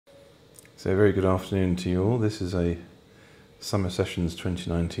So a very good afternoon to you all. This is a Summer Sessions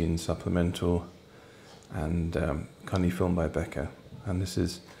 2019 supplemental and kindly filmed by Becca. And this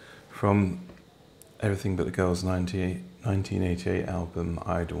is from Everything But the Girls' 1988 album,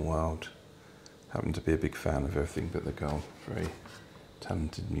 Idlewild. Happen to be a big fan of Everything But the Girl, very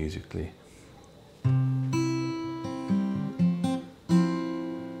talented musically.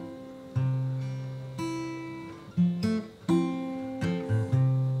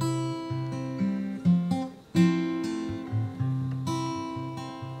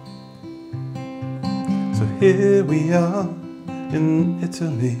 So here we are in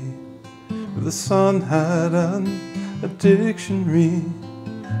Italy, where the sun had an dictionary.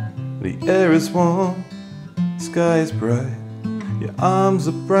 The air is warm, the sky is bright, your arms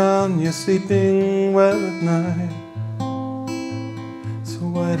are brown, you're sleeping well at night. So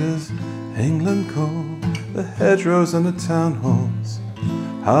why does England call the hedgerows and the town halls?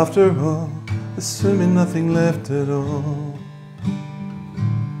 After all, assuming nothing left at all.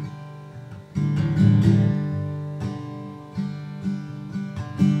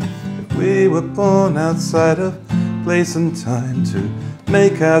 We were born outside of place and time to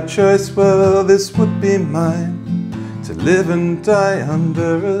make our choice, well, this would be mine. To live and die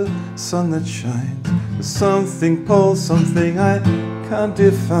under a sun that shines, with something pulls, something I can't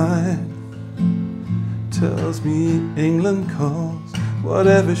define. Tells me England calls,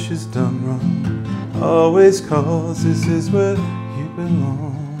 whatever she's done wrong, always calls, this is where you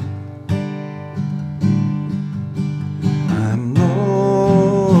belong.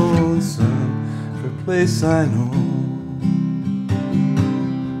 Place I know.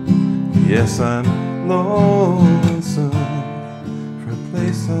 Yes, I'm lonesome for a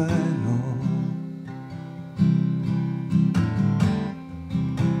place I know.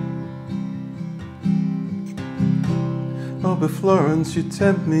 Oh, but Florence, you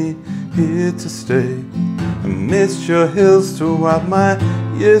tempt me here to stay amidst your hills to wild my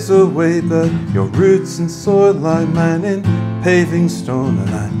years away. But your roots in soil lie mine in paving stone, and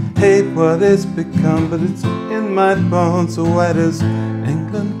I hate what it's become, but it's in my bones. So why does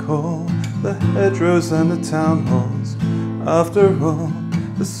England call the hedgerows and the town halls? After all,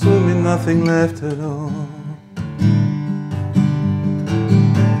 assuming nothing left at all.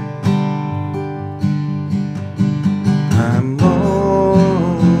 I'm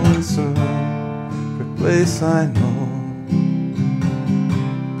lonesome for a place I know.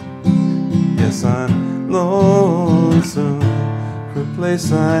 Yes, I'm lonesome for a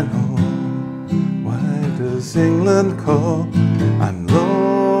place I know. Why does England call? I'm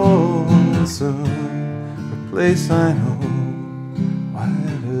lonesome for a place I know. Why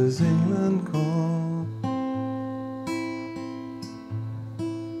does England call?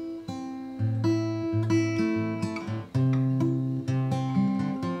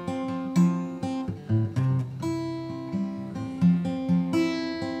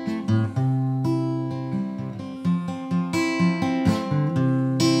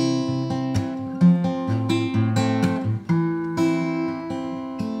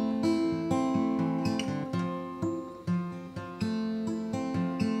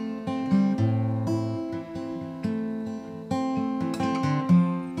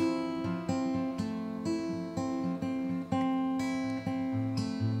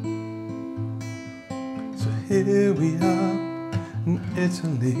 Here we are in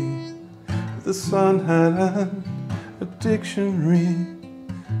Italy, the sun had a dictionary.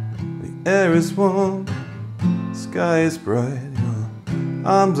 The air is warm, the sky is bright, your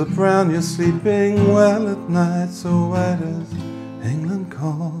arms are brown, you're sleeping well at night. So why does England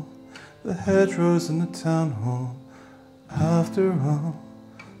call the hedgerows in the town hall? After all,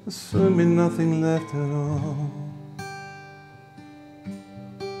 assuming nothing left at all.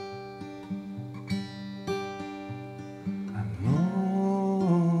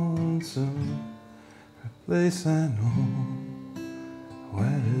 A place I know. Why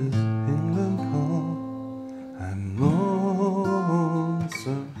does England call? I'm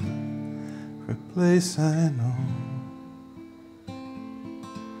lonesome for a place I know.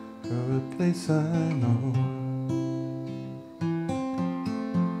 For a place I know.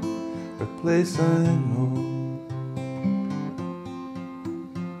 For a place I know.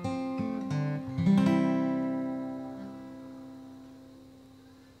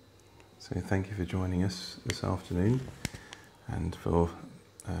 So thank you for joining us this afternoon and for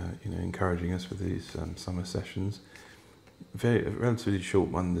encouraging us with these summer sessions. A relatively short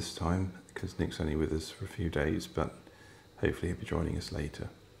one this time because Nick's only with us for a few days, but hopefully he'll be joining us later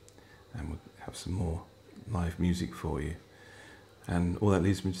and we'll have some more live music for you. And all that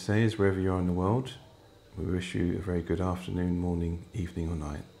leaves me to say is wherever you are in the world, we wish you a very good afternoon, morning, evening or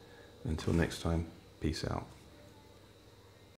night. Until next time, peace out.